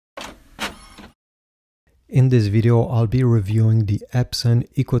In this video, I'll be reviewing the Epson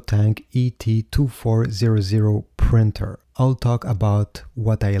EcoTank ET-2400 printer. I'll talk about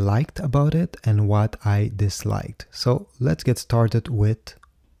what I liked about it and what I disliked. So let's get started with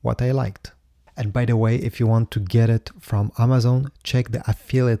what I liked. And by the way, if you want to get it from Amazon, check the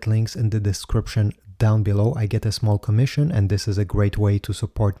affiliate links in the description down below. I get a small commission, and this is a great way to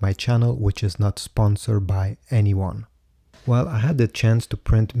support my channel, which is not sponsored by anyone. Well, I had the chance to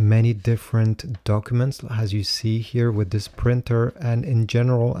print many different documents, as you see here with this printer, and in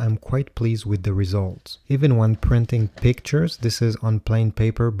general I'm quite pleased with the results. Even when printing pictures, this is on plain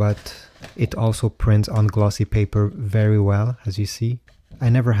paper, but it also prints on glossy paper very well, as you see. I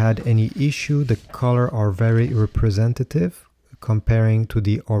never had any issue. The colors are very representative comparing to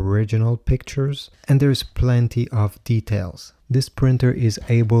the original pictures, and there's plenty of details. This printer is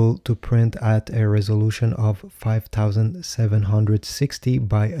able to print at a resolution of 5760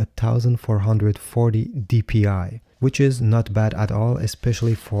 by 1440 dpi, which is not bad at all,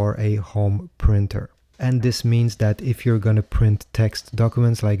 especially for a home printer. And this means that if you're gonna print text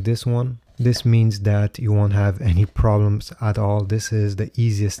documents like this one, this means that you won't have any problems at all. This is the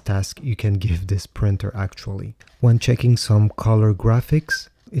easiest task you can give this printer actually. When checking some color graphics,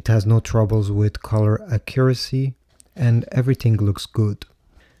 it has no troubles with color accuracy, and everything looks good.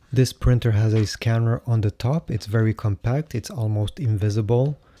 This printer has a scanner on the top. It's very compact, it's almost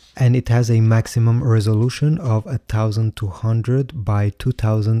invisible, and it has a maximum resolution of 1200 by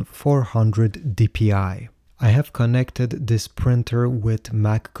 2400 dpi. I have connected this printer with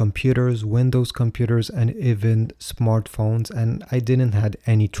Mac computers, Windows computers, and even smartphones, and I didn't have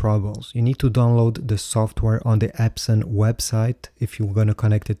any troubles. You need to download the software on the Epson website if you're going to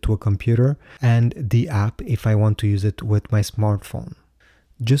connect it to a computer, and the app if I want to use it with my smartphone.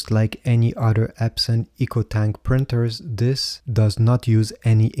 Just like any other Epson EcoTank printers, this does not use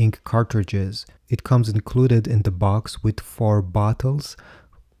any ink cartridges. It comes included in the box with 4 bottles.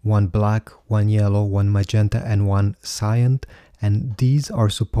 One black, one yellow, one magenta, and one cyan, and these are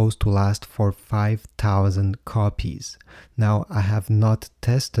supposed to last for 5,000 copies. Now, I have not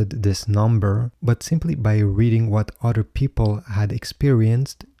tested this number, but simply by reading what other people had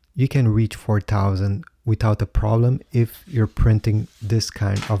experienced, you can reach 4,000 without a problem if you're printing this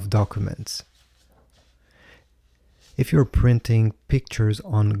kind of documents. If you're printing pictures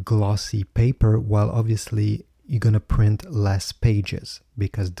on glossy paper, well, obviously you're gonna print less pages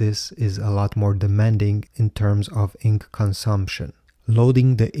because this is a lot more demanding in terms of ink consumption.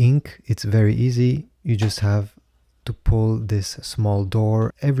 Loading the ink, it's very easy. You just have to pull this small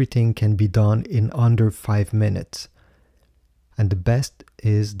door. Everything can be done in under 5 minutes. And the best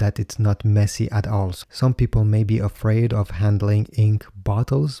is that it's not messy at all. Some people may be afraid of handling ink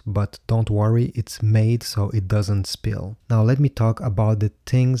bottles, but don't worry, it's made so it doesn't spill. Now let me talk about the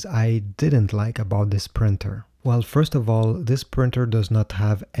things I didn't like about this printer. Well, first of all, this printer does not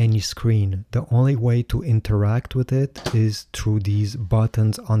have any screen. The only way to interact with it is through these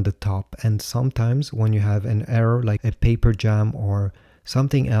buttons on the top. And sometimes when you have an error like a paper jam or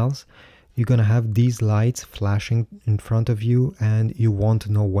something else, you're gonna have these lights flashing in front of you and you won't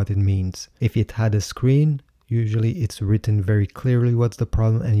know what it means. If it had a screen, usually it's written very clearly what's the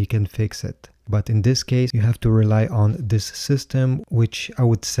problem and you can fix it. But in this case, you have to rely on this system, which I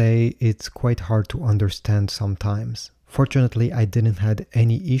would say it's quite hard to understand sometimes. Fortunately, I didn't have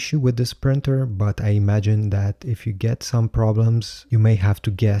any issue with this printer, but I imagine that if you get some problems, you may have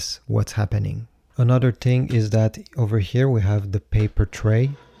to guess what's happening. Another thing is that over here we have the paper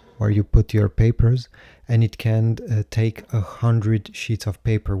tray where you put your papers, and it can take 100 sheets of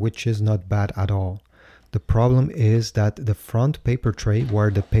paper, which is not bad at all. The problem is that the front paper tray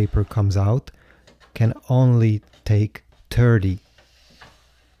where the paper comes out can only take 30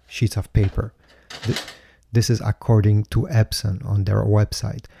 sheets of paper. This is according to Epson on their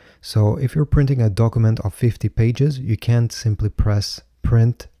website. So if you're printing a document of 50 pages, you can't simply press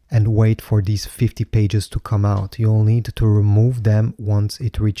print and wait for these 50 pages to come out. You'll need to remove them once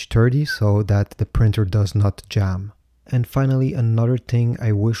it reaches 30 so that the printer does not jam. And finally, another thing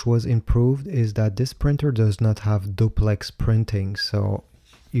I wish was improved is that this printer does not have duplex printing, so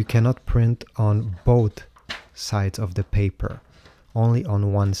you cannot print on both sides of the paper, only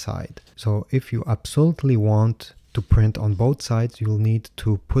on one side. So if you absolutely want to print on both sides, you'll need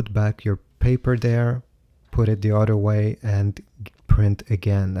to put back your paper there, put it the other way, and print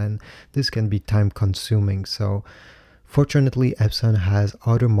again, and this can be time consuming. So fortunately, Epson has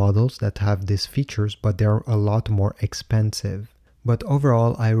other models that have these features, but they're a lot more expensive. But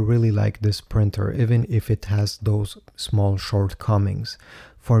overall, I really like this printer, even if it has those small shortcomings.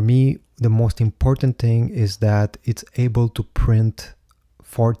 For me, the most important thing is that it's able to print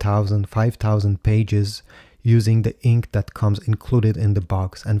 4,000, 5,000 pages using the ink that comes included in the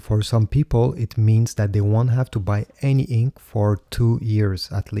box. And for some people, it means that they won't have to buy any ink for 2 years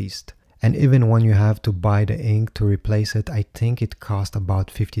at least. And even when you have to buy the ink to replace it, I think it costs about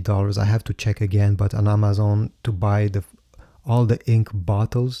 $50. I have to check again, but on Amazon to buy all the ink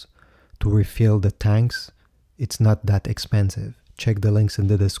bottles to refill the tanks, it's not that expensive. Check the links in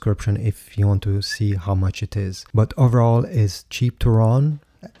the description if you want to see how much it is. But overall, it's cheap to run,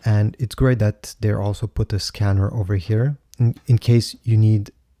 and it's great that they also put a scanner over here in case you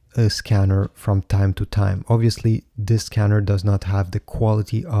need a scanner from time to time. Obviously, this scanner does not have the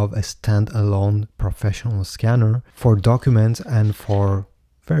quality of a standalone professional scanner. For documents and for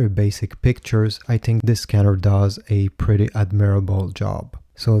very basic pictures, I think this scanner does a pretty admirable job.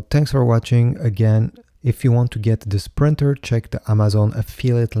 So thanks for watching. Again, if you want to get this printer, check the Amazon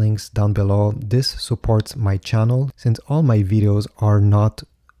affiliate links down below. This supports my channel since all my videos are not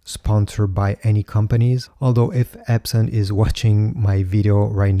sponsored by any companies. Although if Epson is watching my video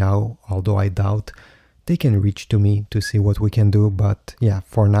right now, although I doubt, they can reach to me to see what we can do. But yeah,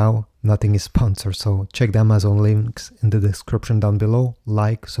 for now, nothing is sponsored. So check the Amazon links in the description down below,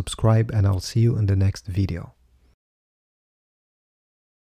 like, subscribe, and I'll see you in the next video.